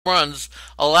runs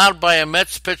allowed by a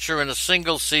Mets pitcher in a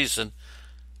single season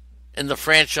in the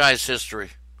franchise history.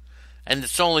 And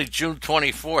it's only June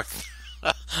 24th.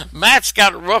 Matt's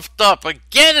got roughed up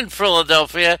again in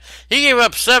Philadelphia. He gave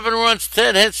up 7 runs,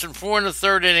 10 hits, and 4 in the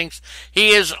third innings. He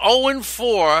is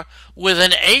 0-4 with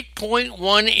an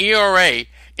 8.1 ERA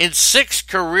in 6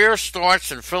 career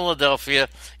starts in Philadelphia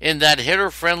in that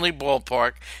hitter-friendly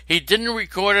ballpark. He didn't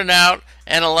record an out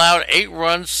and allowed 8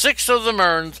 runs, 6 of them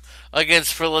earned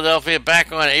against Philadelphia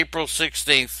back on April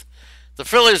 16th. The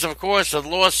Phillies, of course, have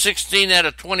lost 16 out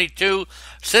of 22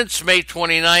 since May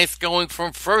 29th, going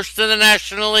from first in the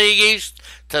National League East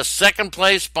to second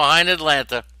place behind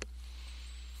Atlanta.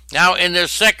 Now, in their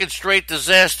second straight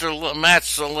disaster,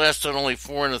 Mats lasted only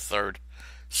 4 in the third.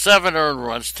 7 earned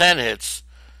runs, 10 hits.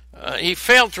 He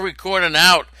failed to record an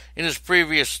out in his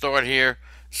previous start here,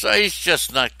 so he's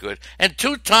just not good. And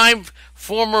two-time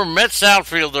former Mets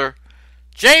outfielder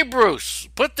Jay Bruce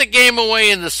put the game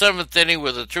away in the 7th inning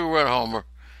with a 2-run homer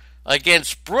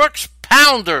against Brooks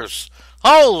Pounders.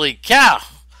 Holy cow!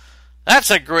 That's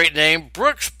a great name,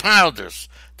 Brooks Pounders.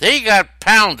 They got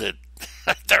pounded.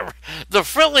 The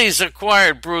Phillies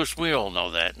acquired Bruce. We all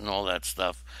know that and all that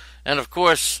stuff. And, of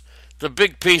course, the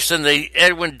big piece in the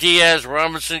Edwin Diaz,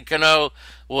 Robinson Cano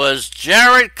was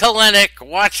Jarred Kelenic.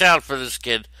 Watch out for this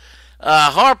kid.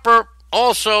 Harper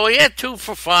also, he had 2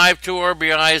 for 5, 2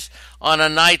 RBIs on a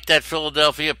night that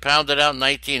Philadelphia pounded out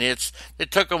 19 hits. They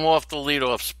took him off the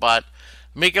leadoff spot.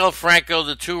 Miguel Franco,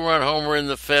 the 2-run homer in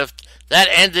the 5th. That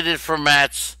ended it for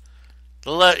Mats.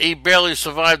 He barely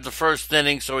survived the first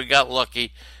inning, so he got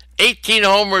lucky. 18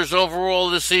 homers overall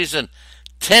this season,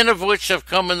 10 of which have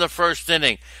come in the first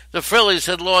inning. The Phillies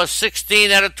had lost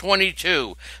 16 out of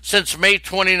 22 since May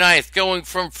 29th, going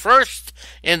from first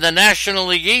in the National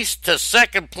League East to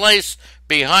second place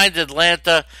behind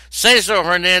Atlanta. Cesar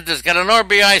Hernandez got an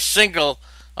RBI single,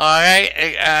 all right,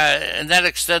 and that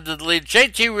extended the lead.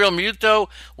 JT Realmuto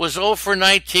was 0 for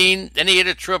 19, then he hit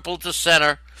a triple to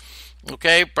center.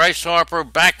 Okay, Bryce Harper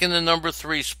back in the number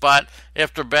 3 spot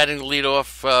after batting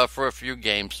leadoff for a few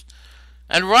games.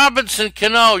 And Robinson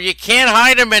Cano, you can't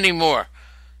hide him anymore.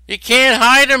 You can't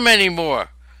hide him anymore.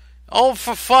 0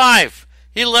 for 5.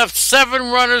 He left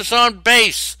 7 runners on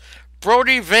base.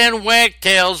 Brody Van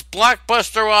Wagtail's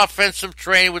blockbuster offensive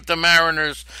train with the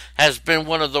Mariners has been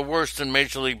one of the worst in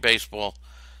Major League Baseball.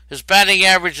 His batting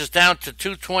average is down to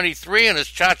 .223, and as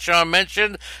Cha-Cha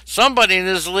mentioned, somebody in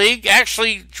his league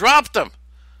actually dropped him.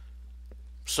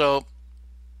 So,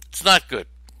 it's not good.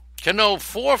 Cano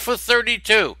 4 for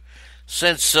 32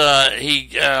 since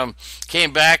he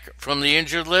came back from the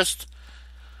injured list.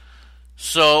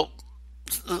 So,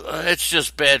 it's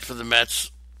just bad for the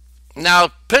Mets. Now,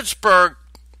 Pittsburgh,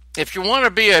 if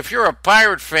you're a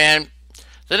Pirate fan,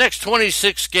 the next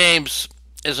 26 games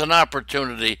is an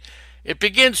opportunity. It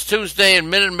begins Tuesday in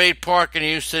Minute Maid Park in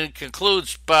Houston,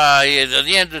 concludes by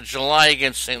the end of July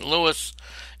against St. Louis,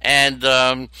 and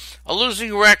a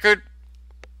losing record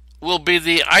will be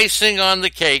the icing on the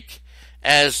cake,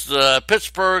 as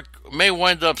Pittsburgh may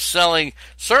wind up selling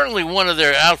certainly one of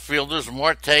their outfielders,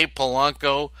 Marte,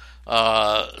 Polanco,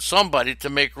 somebody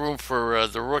to make room for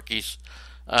the rookies.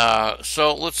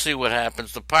 So let's see what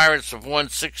happens. The Pirates have won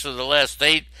 6 of the last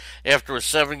 8 after a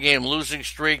 7-game losing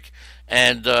streak.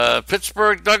 And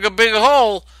Pittsburgh dug a big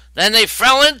hole. Then they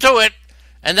fell into it.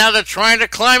 And now they're trying to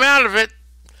climb out of it.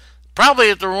 Probably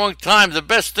at the wrong time. The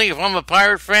best thing, if I'm a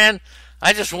Pirate fan,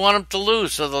 I just want them to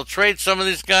lose. So they'll trade some of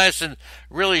these guys and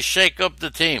really shake up the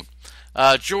team.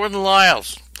 Jordan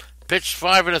Lyles pitched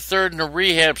 5 1/3 in a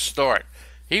rehab start.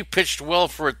 He pitched well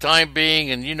for a time being,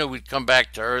 and he'd come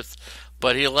back to earth.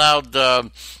 But he allowed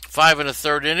 5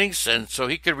 1/3 innings, and so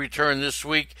he could return this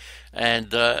week.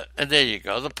 And there you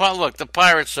go. The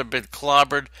Pirates have been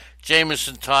clobbered.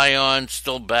 Jamison Tyon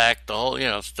still back. The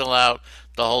whole, still out.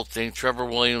 The whole thing. Trevor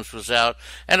Williams was out,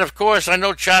 and of course, I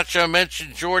know Cha-Cha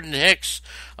mentioned Jordan Hicks,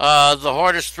 the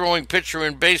hardest throwing pitcher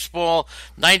in baseball.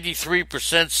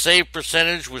 93% save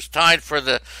percentage, was tied for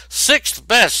the 6th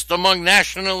best among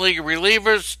National League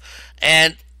relievers,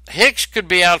 and Hicks could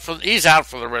be out he's out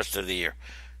for the rest of the year.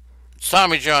 It's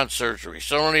Tommy John surgery,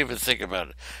 so don't even think about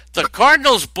it. The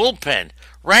Cardinals bullpen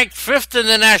ranked 5th in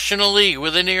the National League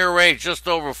with an ERA just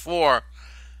over 4.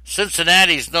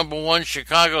 Cincinnati's number 1,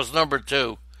 Chicago's number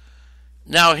 2.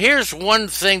 Now, here's one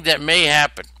thing that may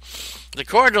happen. The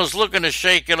Cardinals looking to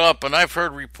shake it up, and I've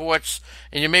heard reports,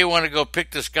 and you may want to go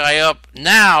pick this guy up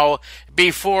now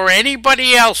before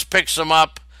anybody else picks him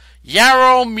up.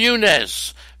 Yarrow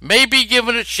Muniz may be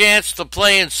given a chance to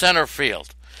play in center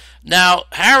field. Now,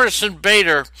 Harrison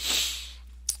Bader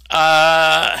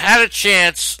had a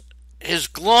chance. His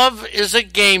glove is a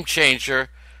game changer,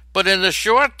 but in the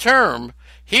short term,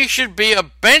 he should be a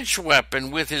bench weapon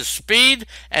with his speed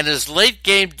and his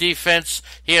late-game defense.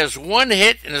 He has one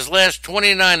hit in his last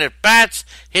 29 at-bats,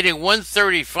 hitting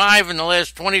 135 in the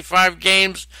last 25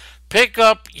 games. Pick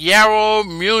up Yarrow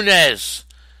Munez.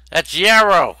 That's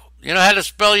Yarrow. You know how to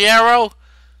spell Yarrow?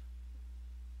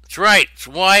 That's right. It's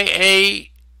Y-A-I-R-O.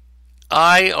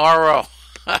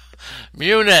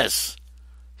 Munez.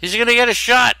 He's going to get a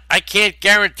shot. I can't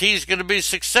guarantee he's going to be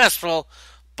successful,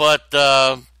 but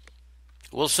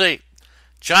we'll see.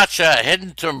 Cha-Cha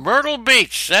heading to Myrtle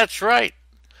Beach. That's right.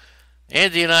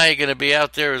 Andy and I are going to be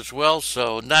out there as well,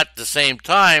 so not the same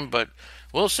time, but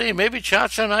we'll see. Maybe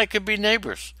Cha-Cha and I could be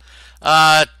neighbors.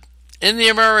 In the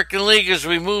American League, as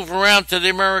we move around to the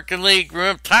American League,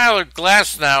 remember Tyler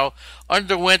Glasnow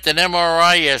underwent an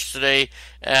MRI yesterday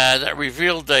that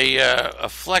revealed a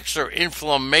flexor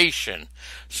inflammation.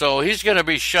 So he's going to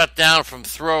be shut down from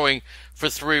throwing for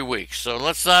 3 weeks. So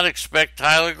let's not expect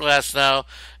Tyler Glasnow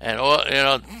and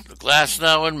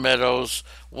Glasnow and Meadows.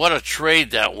 What a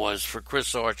trade that was for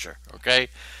Chris Archer. Okay,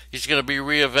 he's going to be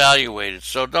reevaluated.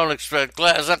 So don't expect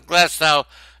Glasnow.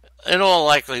 In all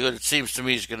likelihood, it seems to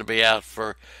me he's going to be out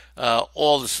for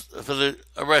the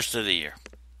rest of the year.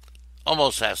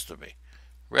 Almost has to be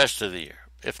rest of the year.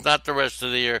 If not the rest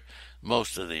of the year,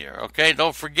 most of the year. Okay,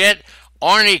 don't forget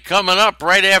Arnie coming up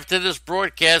right after this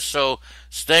broadcast, so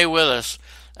stay with us.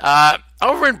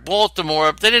 Over in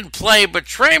Baltimore, they didn't play, but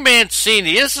Trey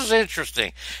Mancini, this is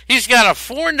interesting. He's got a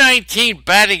 .419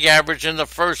 batting average in the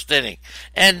first inning,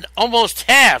 and almost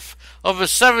half of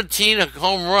his 17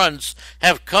 home runs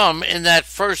have come in that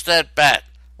first at-bat,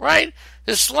 right?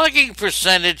 His slugging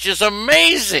percentage is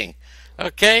amazing,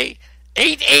 okay?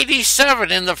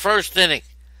 .887 in the first inning.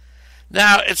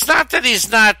 Now, it's not that he's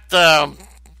not a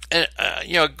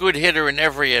good hitter in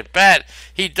every at-bat.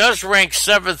 He does rank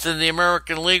 7th in the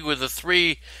American League with a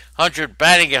 300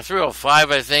 batting at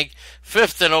 305, I think.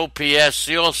 5th in OPS.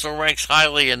 He also ranks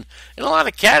highly in a lot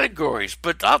of categories.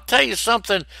 But I'll tell you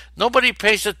something, nobody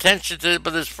pays attention to it,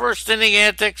 but his first inning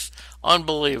antics,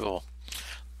 unbelievable.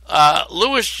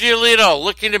 Luis Giolito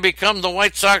looking to become the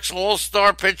White Sox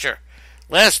All-Star pitcher.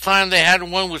 Last time they had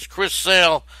one was Chris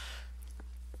Sale.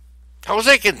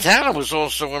 Jose Quintana was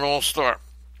also an All-Star.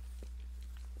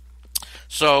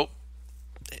 So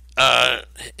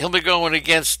he'll be going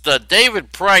against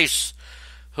David Price,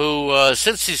 who,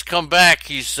 since he's come back,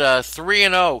 he's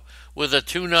 3-0 with a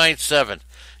 .297.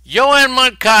 Yohan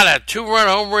Moncada, 2-run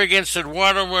homer against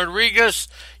Eduardo Rodriguez.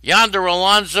 Yonder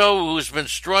Alonso, who's been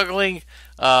struggling,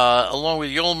 along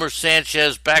with Yolmer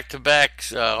Sanchez, back-to-back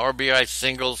RBI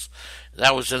singles.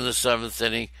 That was in the 7th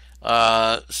inning.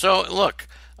 So, look,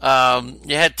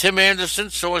 you had Tim Anderson,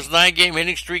 saw his 9-game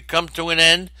hitting streak come to an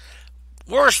end.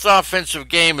 Worst offensive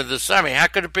game of the I mean, how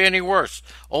could it be any worse?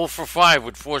 0 for 5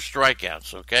 with 4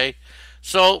 strikeouts, okay?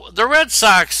 So the Red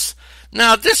Sox,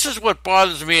 now this is what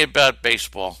bothers me about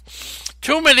baseball.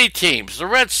 Too many teams, the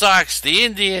Red Sox, the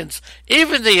Indians,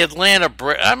 even the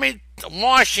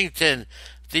Washington,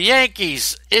 the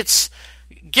Yankees, it's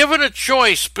given a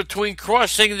choice between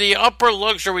crossing the upper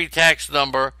luxury tax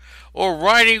number or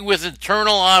riding with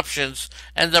internal options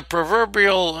and the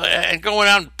proverbial, and going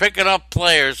out and picking up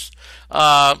players.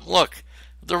 Look,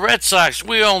 the Red Sox,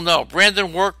 we all know,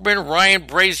 Brandon Workman, Ryan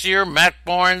Brazier, Matt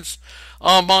Barnes,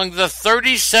 among the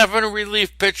 37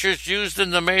 relief pitchers used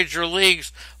in the major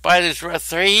leagues by this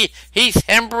referee, Heath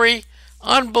Hembry,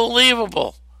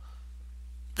 unbelievable.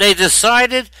 They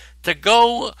decided to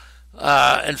go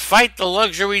and fight the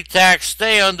luxury tax,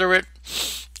 stay under it.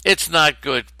 It's not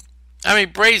good. I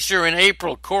mean, Brazier in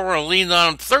April, Cora leaned on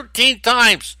him 13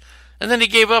 times, and then he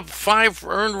gave up 5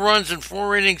 earned runs in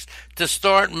 4 innings to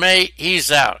start May.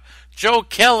 He's out. Joe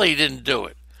Kelly didn't do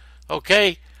it.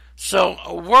 Okay? So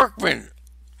Workman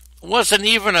wasn't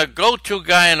even a go-to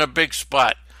guy in a big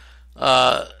spot.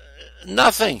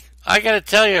 Nothing. I got to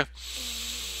tell you,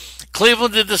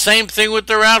 Cleveland did the same thing with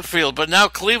their outfield, but now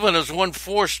Cleveland has won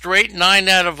 4 straight, 9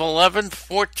 out of 11,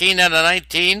 14 out of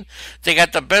 19. They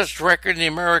got the best record in the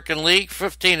American League,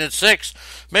 15-6.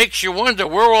 Makes you wonder,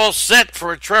 we're all set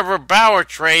for a Trevor Bauer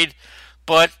trade,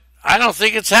 but I don't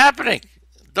think it's happening.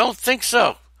 Don't think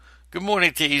so. Good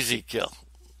morning to Easy Kill.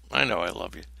 I know I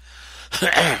love you.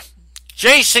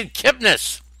 Jason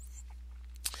Kipnis,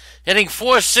 hitting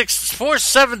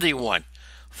 .471.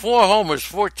 4 homers,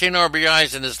 14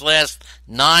 RBIs in his last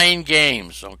 9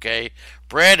 games, okay?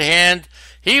 Brad Hand,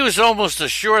 he was almost a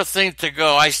sure thing to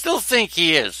go. I still think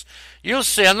he is. You'll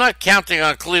see, I'm not counting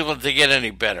on Cleveland to get any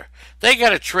better. They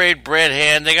got to trade Brad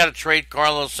Hand. They got to trade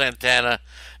Carlos Santana.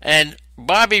 And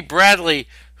Bobby Bradley,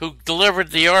 who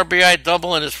delivered the RBI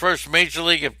double in his first major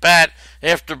league at bat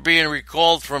after being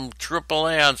recalled from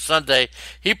AAA on Sunday.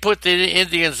 He put the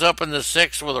Indians up in the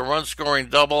sixth with a run-scoring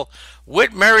double.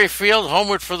 Whit Merrifield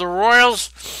homered for the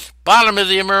Royals, bottom of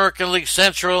the American League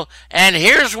Central. And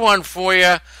here's one for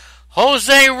you.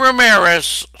 Jose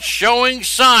Ramirez showing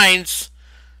signs.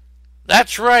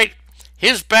 That's right.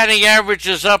 His batting average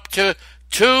is up to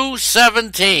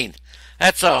 .217.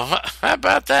 How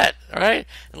about that, right?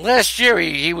 Last year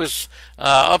he was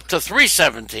up to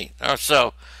 .317 or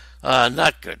so.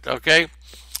 Not good, okay?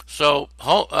 So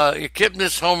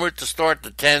Kipnis homered to start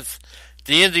the 10th.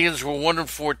 The Indians were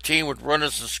 1-14 with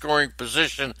runners in scoring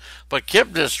position, but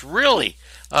Kipnis really,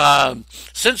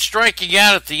 since striking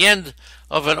out at the end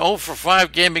of an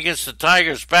 0-for-5 game against the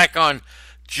Tigers back on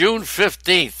June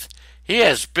 15th, he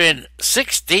has been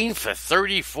 16 for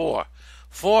 34.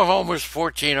 4 homers,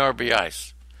 14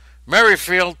 RBIs.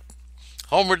 Merrifield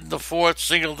homered in the 4th,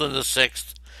 singled in the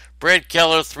 6th. Brad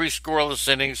Keller, 3 scoreless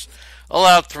innings,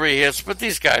 allowed 3 hits, but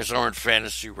these guys aren't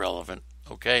fantasy relevant,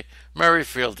 okay?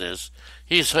 Merrifield is.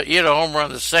 He hit a home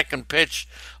run the second pitch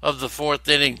of the 4th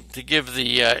inning to give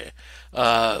the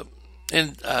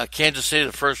Kansas City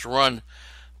the first run.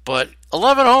 But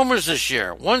 11 homers this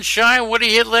year, one shy of what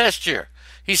he hit last year.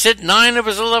 He's hit 9 of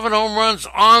his 11 home runs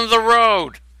on the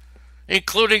road,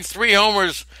 including 3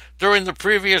 homers during the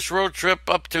previous road trip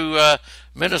up to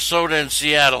Minnesota and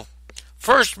Seattle.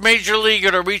 First major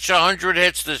leaguer to reach 100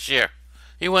 hits this year.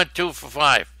 He went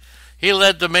 2-for-5. He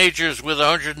led the majors with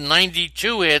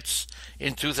 192 hits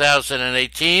in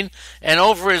 2018, and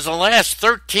over his last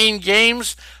 13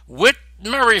 games, Whit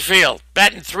Merrifield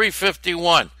batting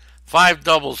 .351, 5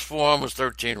 doubles, 4 homers,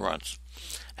 13 runs.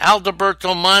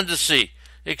 Alberto Mondesi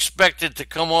expected to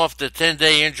come off the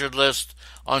 10-day injured list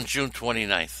on June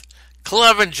 29th.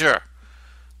 Clevenger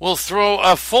will throw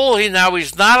a full, he's not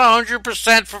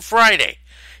 100% for Friday.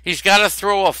 He's got to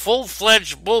throw a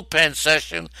full-fledged bullpen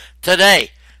session today.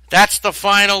 That's the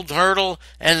final hurdle,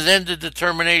 and then the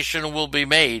determination will be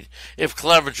made if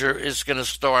Clevenger is going to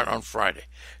start on Friday.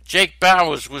 Jake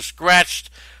Bowers was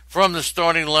scratched from the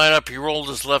starting lineup. He rolled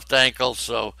his left ankle,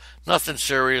 so nothing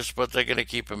serious, but they're going to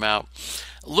keep him out.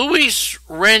 Luis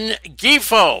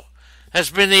Rengifo has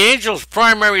been the Angels'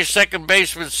 primary second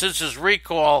baseman since his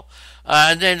recall.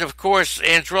 And then, of course,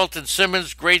 Andrelton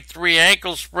Simmons, grade 3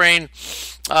 ankle sprain.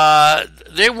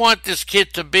 They want this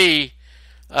kid to be,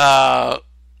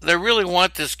 they really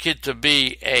want this kid to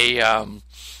be a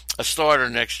starter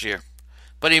next year.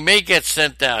 But he may get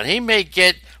sent down. He may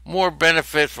get more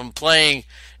benefit from playing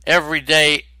every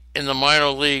day in the minor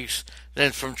leagues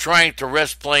than from trying to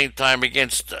rest playing time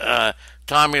against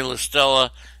Tommy La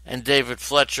Stella and David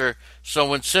Fletcher. So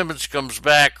when Simmons comes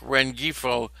back,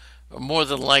 Rengifo more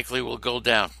than likely will go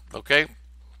down, okay?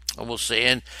 And we'll see.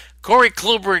 And Corey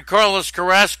Kluber and Carlos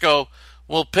Carrasco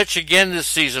will pitch again this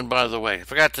season, by the way. I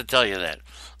forgot to tell you that.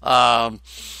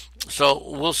 So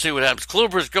we'll see what happens.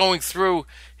 Kluber's going through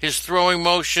his throwing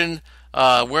motion,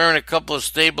 wearing a couple of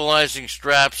stabilizing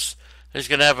straps. He's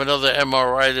going to have another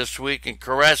MRI this week. And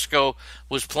Carrasco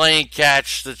was playing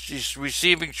catch. He's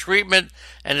receiving treatment,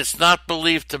 and it's not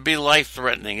believed to be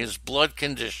life-threatening. His blood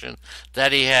condition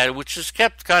that he had, which is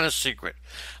kept kind of secret.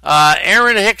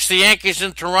 Aaron Hicks, the Yankees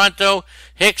in Toronto.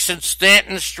 Hicks and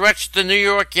Stanton stretched the New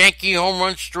York Yankee home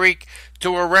run streak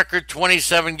to a record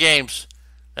 27 games.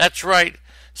 That's right.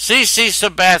 CC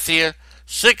Sabathia,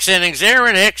 6 innings.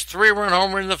 Aaron Hicks, 3-run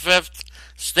homer in the 5th.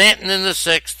 Stanton in the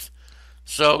 6th.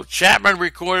 So Chapman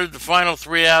recorded the final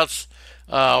 3 outs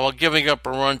while giving up a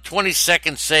run.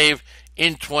 22nd save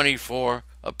in 24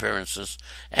 appearances.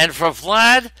 And for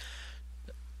Vladimir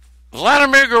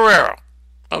Guerrero,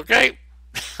 okay?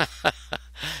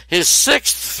 His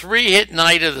 6th 3-hit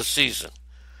night of the season.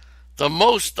 The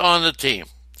most on the team.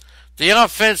 The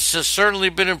offense has certainly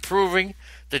been improving.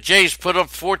 The Jays put up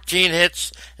 14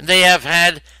 hits, and they have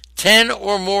had 10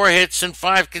 or more hits in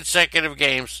 5 consecutive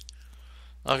games.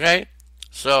 Okay?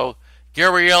 So,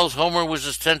 Gurriel's homer was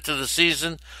his 10th of the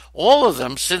season. All of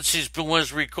them since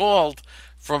was recalled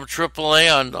from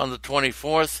AAA on the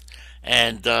 24th.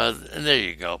 And there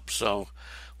you go. So,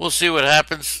 we'll see what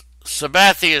happens.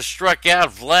 Sabathia struck out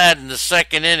Vlad in the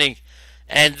 2nd inning.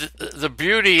 And the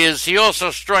beauty is he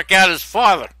also struck out his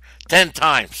father 10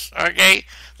 times. Okay?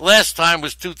 Last time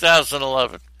was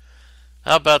 2011.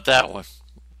 How about that one?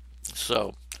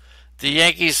 So, the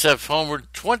Yankees have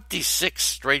homered 26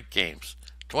 straight games.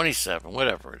 27,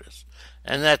 whatever it is.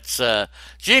 And that's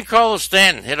Giancarlo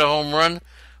Stanton hit a home run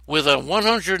with a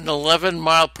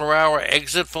 111-mile-per-hour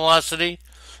exit velocity,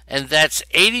 and that's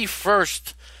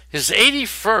his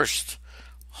 81st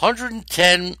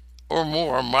 110 or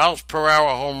more miles per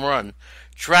hour home run,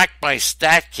 tracked by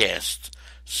StatCast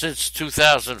since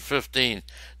 2015.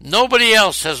 Nobody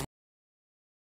else has